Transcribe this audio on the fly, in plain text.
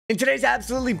In today's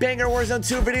absolutely banger Warzone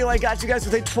 2 video, I got you guys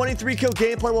with a 23 kill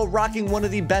gameplay while rocking one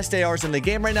of the best ARs in the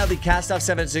game right now, the Kastov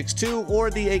 762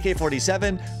 or the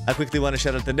AK-47. I quickly want to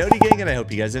shout out the Noti gang, and I hope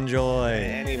you guys enjoy.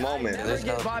 Any moment. Never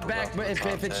get bought back, but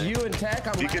if it's you and Tech,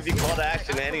 I'm you could be called to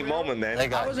action at any moment, man.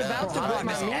 I was about to buy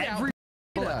my every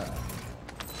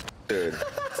dude.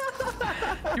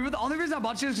 You were the only reason I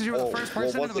bought you is because you were the first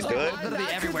person that was literally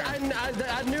everywhere. I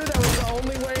knew that was the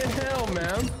only way in hell,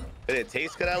 man. Did it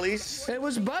taste good at least? It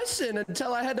was busting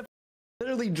until I had to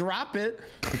literally drop it.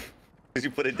 Did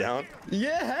you put it down?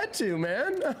 Yeah, I had to,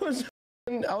 man. I was,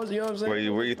 you know what I'm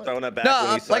saying? Were you throwing that back?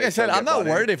 No, like I said, I'm not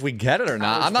worried if we get it or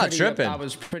not. I'm not tripping. I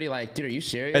was pretty like, dude, are you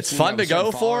serious? It's fun to go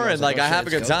for, and like I have a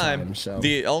good time.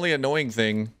 The only annoying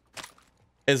thing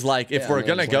is like if we're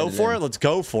gonna go for it, let's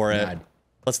go for it.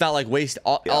 Let's not like waste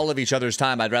all of each other's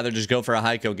time. I'd rather just go for a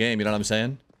high kill game. You know what I'm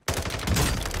saying?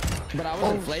 But I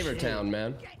was in Flavor Town,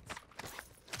 man.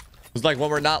 It's like when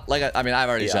we're not like I mean I've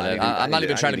already said it. I'm not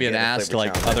even trying to be an ass to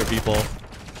like other people.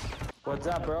 What's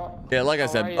up, bro? Yeah, like I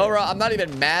said, I'm not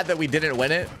even mad that we didn't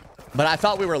win it, but I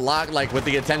thought we were locked like with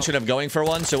the intention of going for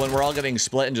one. So when we're all getting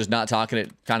split and just not talking,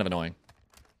 it kind of annoying.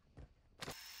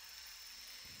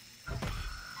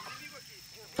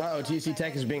 Uh-oh,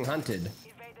 tcTekk is being hunted.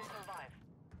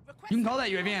 You can call that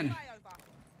UAV in.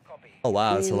 Oh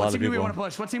wow, that's a lot of people. What team do we want to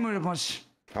push? What team do we want to push?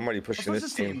 I'm already pushing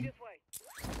this team.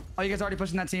 Oh, you guys already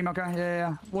pushing that team? Okay,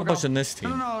 yeah. We're pushing this team.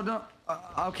 No.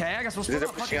 Okay, I guess we'll split They're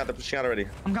up. pushing out. They're pushing out already.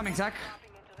 I'm coming, Tech.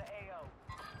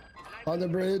 On the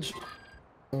bridge.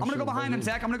 I'm gonna go behind him,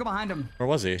 Tech. I'm gonna go behind him. Where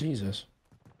was he? Jesus.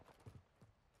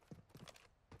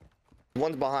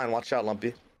 One's behind. Watch out,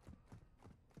 Lumpy.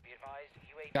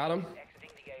 Got him.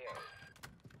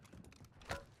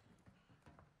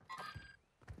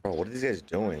 Bro, what are these guys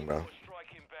doing, bro?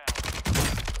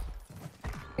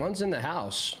 One's in the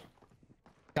house.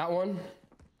 Got one.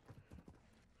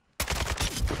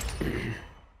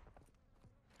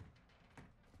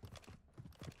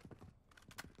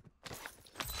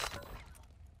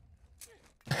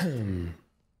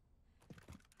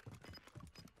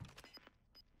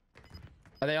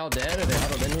 Are they all dead? Are they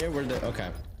huddled in here? Okay.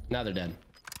 Now they're dead.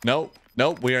 Nope.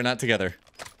 We are not together.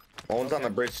 One's on the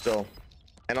bridge still.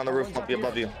 And on the roof, Lumpy,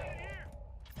 above you.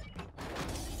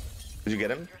 Did you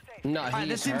get him? No,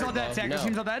 this team's all dead, Tech. This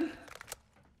team's all dead.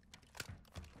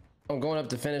 I'm going up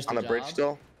to finish on the bridge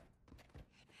still.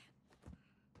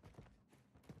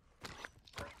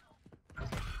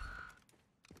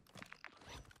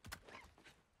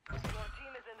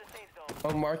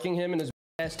 I'm marking him and his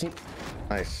ass team.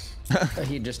 Nice.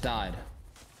 He just died.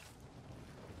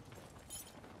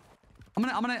 I'm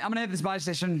gonna hit this buy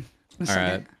station in a All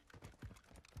second. right.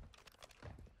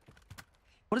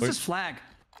 What is this flag?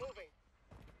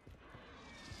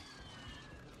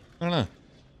 I don't know.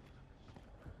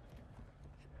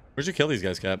 Where'd you kill these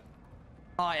guys, Cap?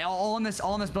 Oh, yeah, all in this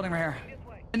building right here,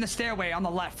 in the stairway on the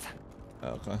left. Oh,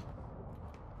 okay.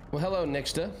 Well, hello,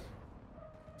 Nixta. I'm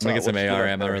gonna get some AR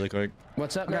ammo really quick.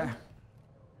 What's up, man?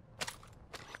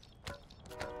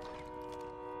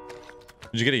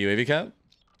 Did you get a UAV, Cap?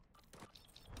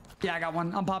 Yeah, I got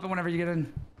one. I'm popping whenever you get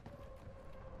in.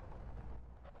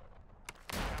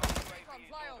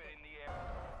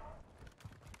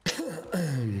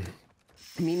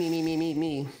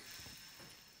 Me.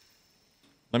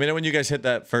 Let me know when you guys hit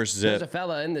that first zip. There's a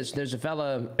fella in this. There's a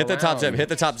fella. Hit the top zip. Hit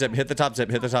the top zip. Hit the top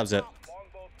zip. Hit the top zip.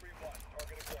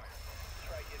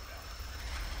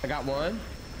 I got one.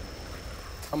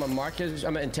 I'm gonna mark his.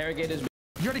 I'm gonna interrogate his.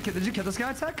 Did you kill this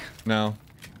guy, Tech? No.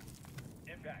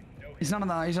 He's not on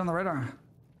the. He's on the radar.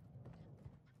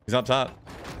 He's up top.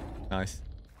 Nice.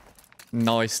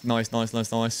 Nice.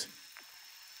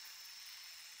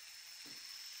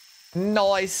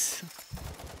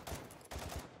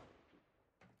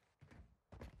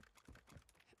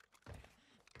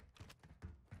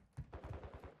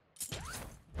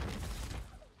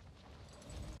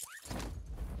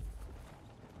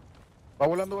 Va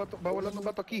volando un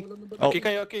gato aquí. Oh, Aquí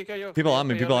cayó. people on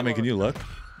me. Can you look?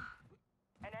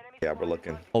 Yeah, we're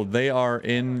looking. Oh, they are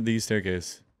in the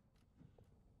staircase.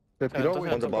 Se tiró, güey.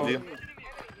 One's above you.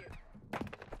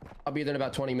 I'll be there in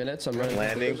about 20 minutes. I'm running.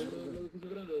 Landing.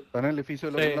 Está en el edificio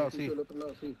del otro lado,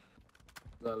 sí.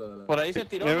 Por ahí se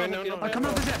tiró. Come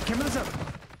on, zip. Come on, zip.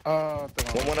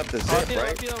 One went up the zip,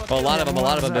 right? Oh, a lot of them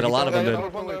did.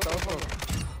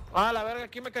 Ah, la verga,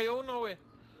 aquí me cayó uno, güey.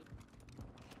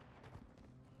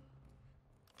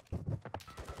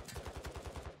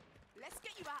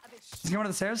 Is he going to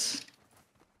the stairs?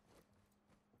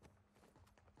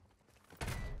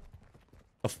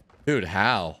 Dude,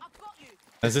 how?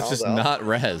 Is this just not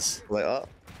res? Like,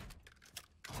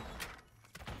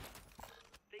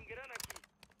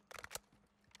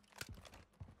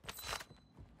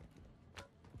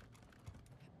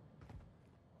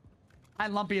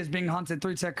 And Lumpy is being hunted.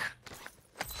 3-tick.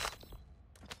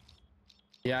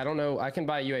 Yeah, I don't know. I can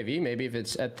buy a UAV maybe if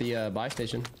it's at the buy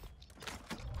station.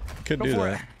 Could Go do for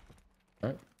that. it. All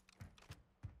right.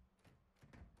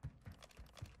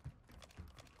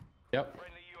 Yep.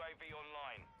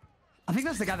 I think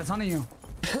that's the guy that's hunting you.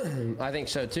 I think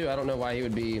so too. I don't know why he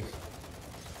would be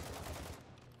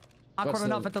Awkward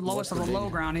enough at the lowest of the low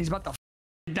ground. He's about to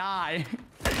die.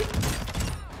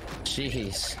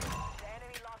 Jeez.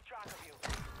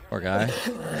 Poor guy.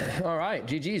 All right,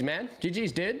 GG's, man.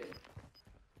 GG's, dude.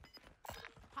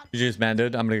 GG's, man,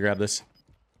 dude. I'm gonna grab this.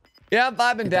 Yeah, I'm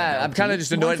vibing that. I'm kind of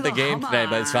just annoyed at the game today,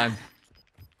 but it's fine.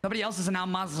 Nobody else is in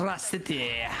Al-Mazrah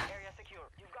City.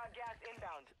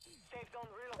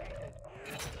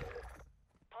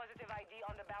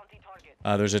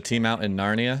 There's a team out in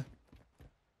Narnia.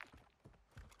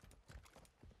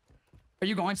 Are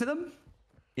you going to them?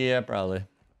 Yeah, probably.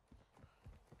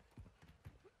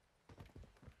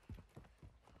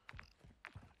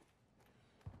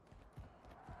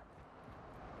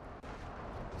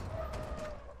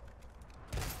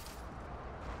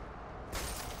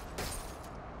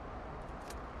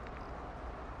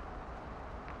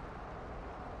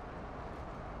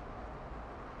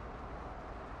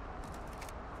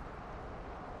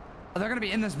 Oh, they're gonna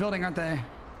be in this building, aren't they?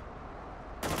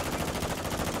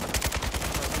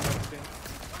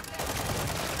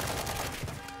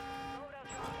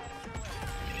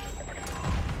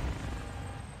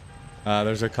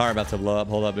 There's a car about to blow up.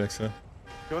 Hold up, Nixa.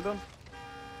 Kill them.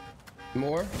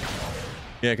 More?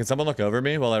 Yeah, can someone look over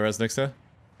me while I res Nixa?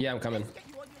 Yeah, I'm coming.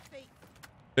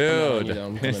 Dude,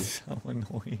 I'm coming. it's so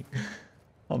annoying.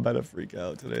 I'm about to freak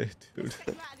out today, dude.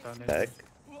 Heck.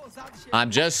 I'm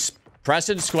just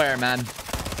pressing square, man.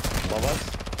 Above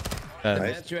us.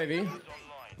 Nice. That's UAV.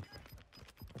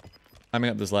 Climbing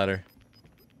up this ladder.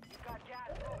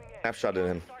 Snapshot at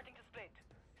him.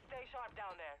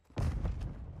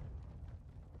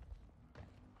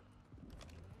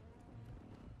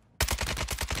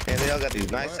 And they all got these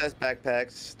nice ass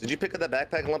backpacks. Did you pick up that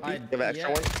backpack, Lumpy? You have an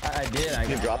extra one? I did. I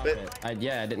You drop it?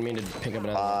 Yeah, I didn't mean to pick up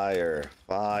another one. Fire.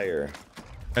 Fire.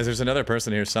 Guys, there's another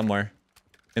person here somewhere.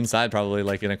 Inside, probably,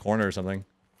 like in a corner or something.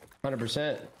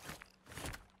 100%.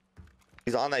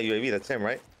 He's on that UAV. That's him,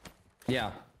 right?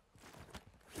 Yeah.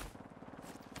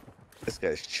 This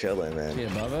guy's chilling, Is he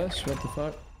man. above us? What the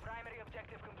fuck?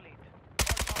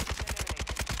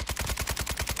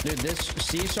 Dude, this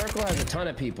C circle has a ton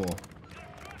of people.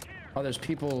 Oh, there's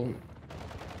people.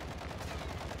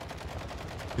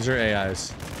 These are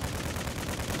AIs.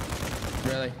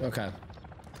 Really? Okay.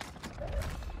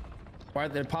 Why are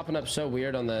they popping up so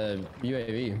weird on the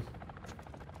UAV?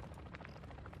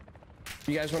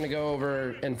 You guys want to go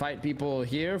over and fight people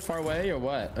here, far away, or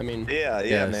what? I mean, Yeah,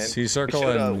 man. C circle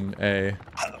and A.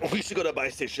 We should go to buy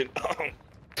station.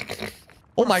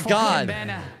 Oh my god!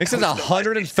 man. It says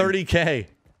 130k.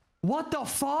 What the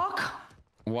fuck?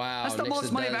 wow. That's the Nixa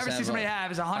most money I've does ever seen somebody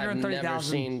have. Is I've never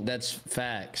 130,000. seen. That's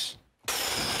facts.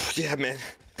 Yeah, man.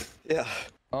 Yeah.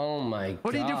 Oh my god.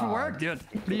 What do you do for work, dude?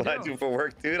 What I do for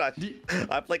work, dude?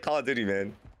 I play Call of Duty,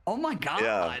 man. Oh my god.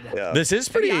 Yeah. This is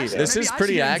pretty. Maybe I should- This maybe is I should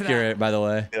pretty get into that. accurate, by the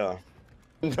way. Yeah.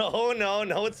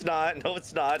 No, it's not. No,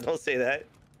 it's not. Don't say that.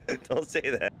 Don't say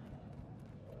that.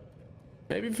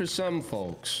 Maybe for some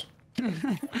folks.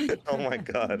 Oh my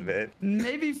god, man.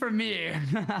 Maybe for me.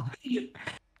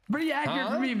 Pretty accurate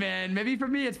for me, man. Maybe for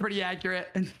me it's pretty accurate.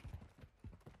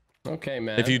 Okay,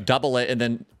 man. If you double it and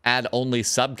then add only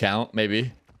sub count,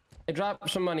 maybe. Hey, drop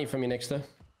some money for me, Nixa.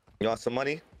 You want some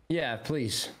money? Yeah,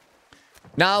 please.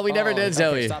 No, we never Oh, did, okay,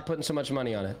 Zoe. Stop putting so much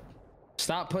money on it.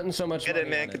 Stop putting so much Get money it,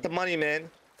 man. on Get the money, man.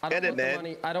 I Get don't it, want the man.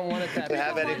 money. I don't want it that You can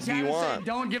have bad. anything you want.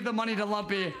 Don't give the money to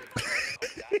Lumpy.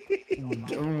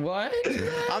 What?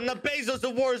 I'm the Bezos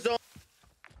of Warzone.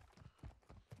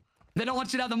 They don't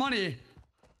want you to have the money.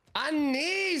 I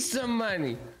need some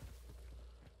money.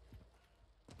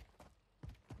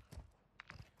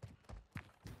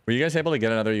 Were you guys able to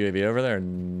get another UAV over there?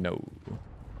 No.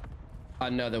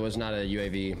 No, there was not a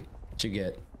UAV to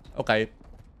get. Okay.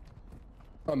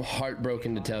 I'm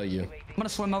heartbroken to tell you. I'm gonna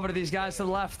swim over to these guys to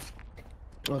the left.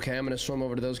 Okay, I'm gonna swim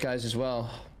over to those guys as well.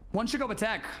 One should go with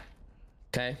tech.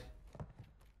 Okay.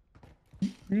 You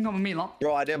can come with me, Lump.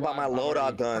 Bro, I didn't buy my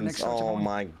loadout guns. Next one, Oh one.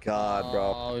 my god,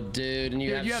 bro. Oh, dude, and you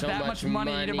Dude, have you have so that much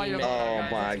money, you didn't buy your- Oh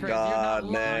That's my crazy. You're god,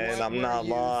 not man. locked. I'm not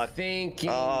locked. Thinking,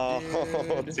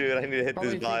 Oh, dude, I need to hit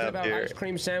Probably this buy thinking up about here. ice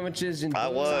cream sandwiches and I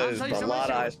was, tell you a so lot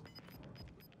of much. ice.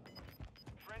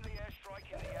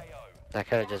 That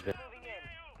could have just been.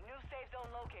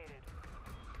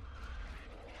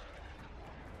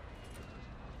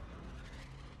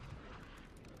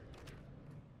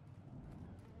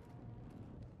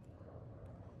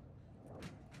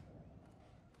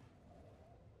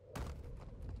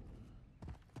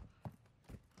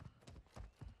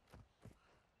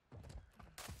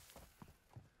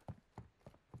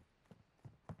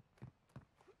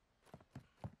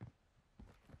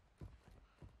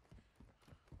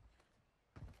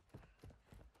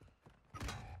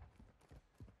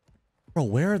 Bro,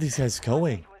 where are these guys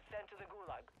going?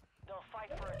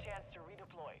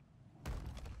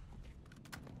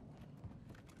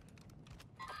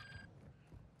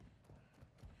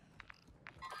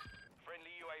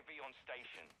 Friendly UAV on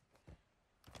station.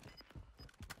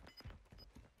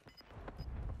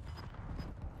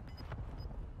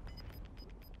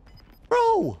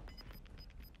 Bro!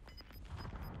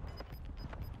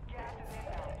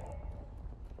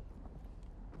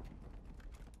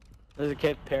 There's a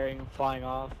kid pairing, flying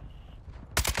off.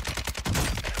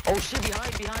 Oh shit,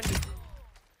 behind me. Advise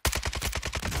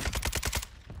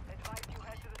you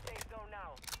head to the safe zone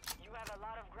now. You have a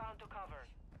lot of ground to cover.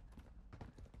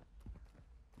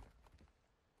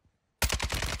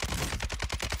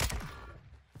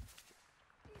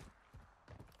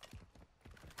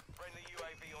 Friendly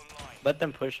UAV online. Let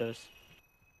them push us.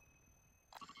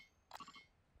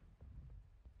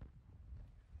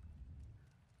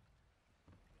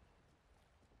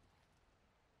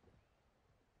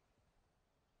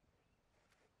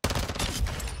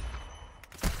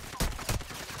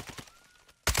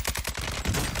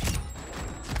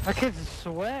 That kid's a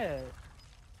sweat.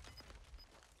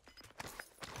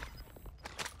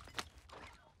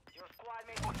 Your squad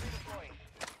mates are redeploying.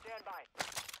 Stand by.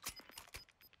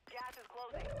 Gas is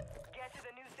closing. Get to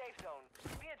the new safe zone.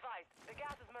 Be advised, the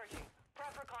gas is merging.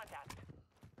 Prep for contact.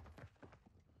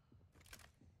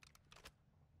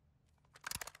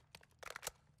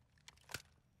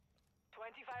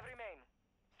 25 remain.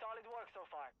 Solid work so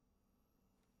far.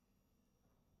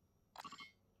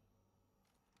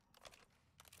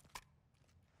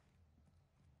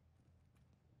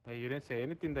 Hey, you didn't say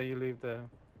anything that you leave the...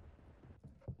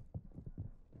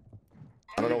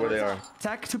 I don't know where they are.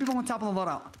 Tech, 2 people on top of the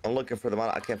loadout. I'm looking for them.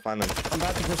 I can't find them. I'm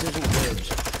about to precision the bridge.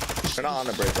 They're not on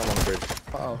the bridge. I'm on the bridge.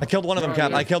 Uh-oh. I killed one of them,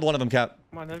 Cap. I killed one of them, Cap.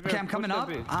 Come on, let's Okay, I'm coming up.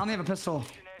 I only have a pistol.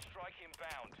 Airstrike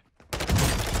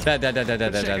inbound. Dead.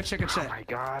 Good shit. Oh my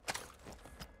god.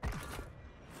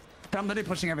 I'm literally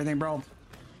pushing everything, bro.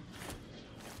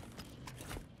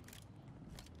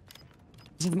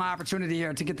 This is my opportunity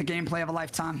here to get the gameplay of a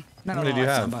lifetime. Not How many of do a you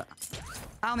lifetime, have?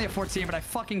 but I only have 14, but I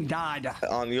fucking died.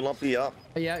 On you, Lumpy, up.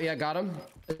 Yeah, got him.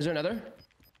 Is there another?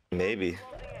 Maybe.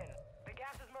 The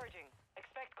gas is merging.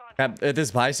 Expect contact. Cap, at this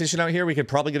buy station out here, we could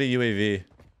probably get a UAV.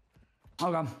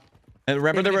 Okay. And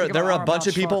remember, Yeah, there were a our bunch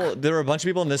of boss people. fuck. There were a bunch of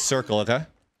people in this circle. Okay,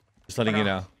 just letting you Okay.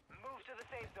 know. Move to the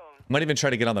safe zone. Might even try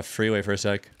to get on the freeway for a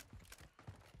sec.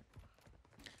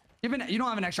 You don't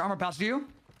have an extra armor pouch, do you?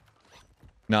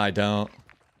 No, I don't.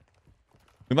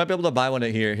 We might be able to buy one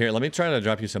at here. Here, let me try to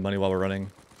drop you some money while we're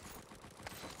running.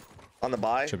 On the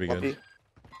buy. Should be Lumpy. good.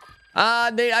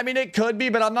 I mean, it could be,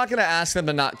 but I'm not gonna ask them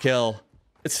to not kill.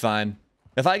 It's fine.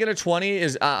 If I get a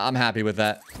 20, I'm happy with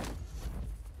that.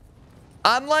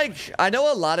 I'm like, I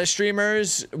know a lot of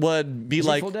streamers would be Is he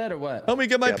like, full dead or what? "Let me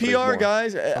get my Yeah, but there's PR, more.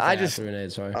 guys." I just,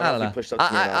 Grenade, sorry. I don't if he know. pushed up to me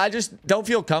or not. I just don't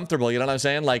feel comfortable. You know what I'm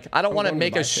saying? Like, I don't want to going to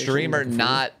make buy a station streamer looking for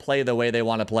not play the way they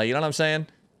want to play. You know what I'm saying?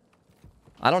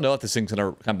 I don't know if this thing's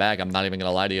gonna come back. I'm not even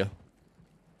gonna lie to you.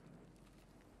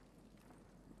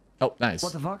 Oh, nice.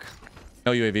 What the fuck?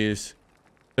 No UAVs.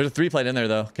 There's a 3-plate in there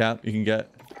though, Cap. You can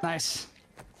get. Nice.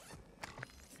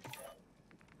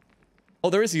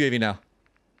 Oh, there is a UAV now.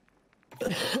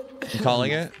 I'm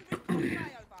calling it.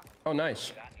 Oh,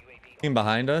 nice. Team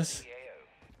behind us.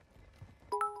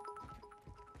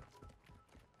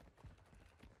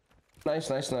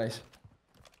 Nice.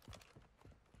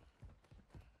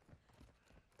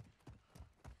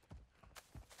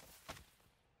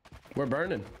 We're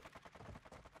burning.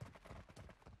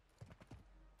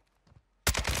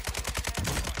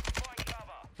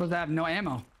 Supposed to have no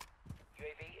ammo.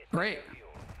 Great.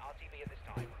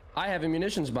 I have a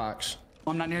munitions box.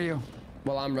 I'm not near you.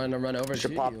 Well, I'm running over You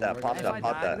should to pop you. that. Pop If that. I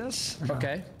Pop die to that. this,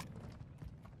 Okay.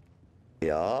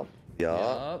 Yup.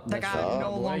 Yup, that guy that's has up, no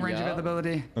boy, long range yup.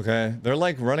 availability. Okay, they're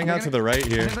like running out to the right I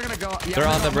here. think they're gonna go. Yeah, They're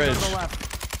I'm on the gonna go to bridge.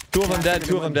 left. 2 of them Yeah, dead. I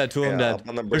 2 of them dead. 2 of them Yeah, dead. up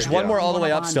on the There's bridge, one yeah. more all the One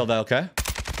way up behind. still though. Okay.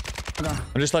 Okay.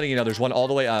 I'm just letting you know. There's one all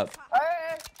the way up.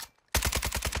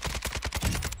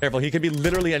 Careful. He could be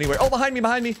literally anywhere. Oh, behind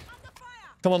me.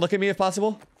 Someone look at me if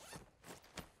possible.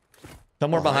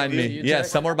 Somewhere behind me. you, Yeah, Tech?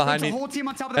 somewhere behind There's a me. whole team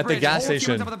on top of the At the bridge. gas Whole team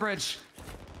station. on top of the bridge.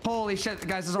 Holy shit,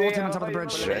 guys! There's a whole team on top of the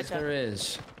bridge. Yes, there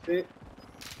is.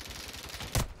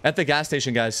 At the gas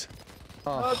station, guys.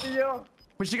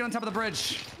 We should get on top of the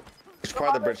bridge. Which part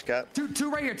of the bridge, Cat? Two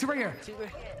right here.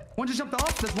 One just jumped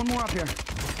off. There's one more up here.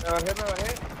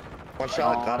 One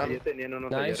shot. Got him.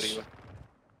 Nice.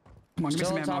 Come on, give me Still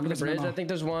some on ammo. top of Give me the some bridge. ammo. I think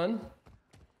there's one.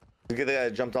 You get the guy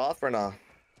that jumped off or not?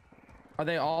 Are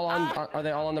they all on? Are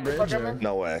they all on the bridge? Or?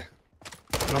 No way.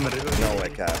 No way,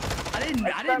 Cat.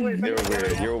 didn't. You're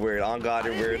weird. You're weird. On God,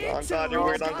 you're weird. On God, you're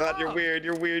weird. On God, you're weird.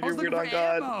 You're weird. You're weird. On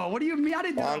God. What do you mean? I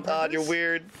didn't do that On God, you're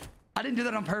weird. I didn't do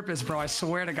that on purpose, bro. I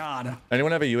swear to God.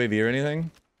 Anyone have a UAV or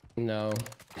anything? No.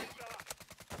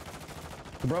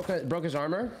 Broke his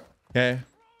armor. Okay.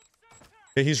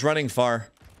 Okay, he's running far.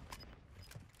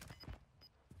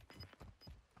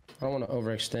 I don't want to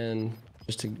overextend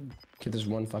just to get this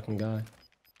one fucking guy.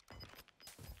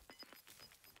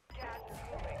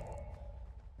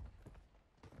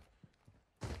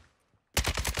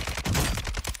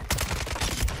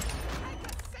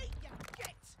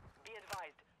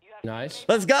 Nice.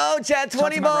 Let's go, chat.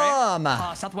 20 bomb.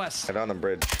 Southwest. Right on the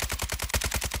bridge.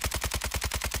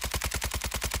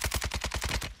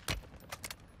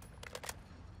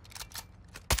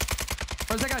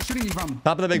 Where's that guy shooting you from?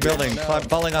 Top of the big building.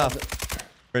 Falling off.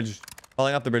 Bridge.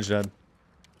 Falling off the bridge, Dad.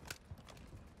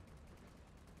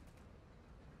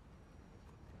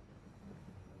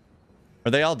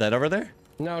 Are they all dead over there?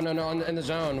 No, in the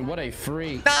zone. What a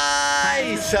freak.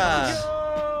 Nice! Nice.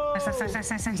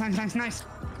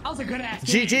 That was a good ass.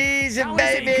 GG's,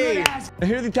 baby!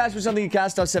 Here are the attachments on the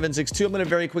Kastov 762. I'm going to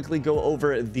very quickly go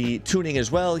over the tuning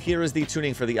as well. Here is the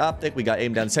tuning for the optic. We got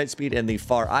aim down sight speed and the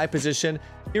far eye position.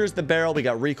 Here's the barrel. We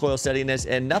got recoil steadiness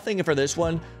and nothing for this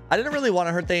one. I didn't really want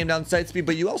to hurt the aim down sight speed,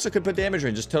 but you also could put damage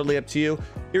range. Just totally up to you.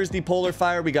 Here's the polar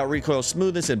fire. We got recoil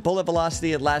smoothness and bullet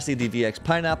velocity. And lastly, the VX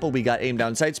pineapple. We got aim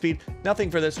down sight speed. Nothing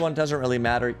for this one. Doesn't really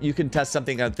matter. You can test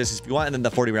something out this if you want. And then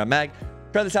the 40 round mag.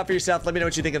 Try this out for yourself. Let me know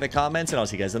what you think in the comments, and I'll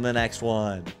see you guys in the next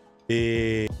one.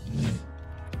 Peace.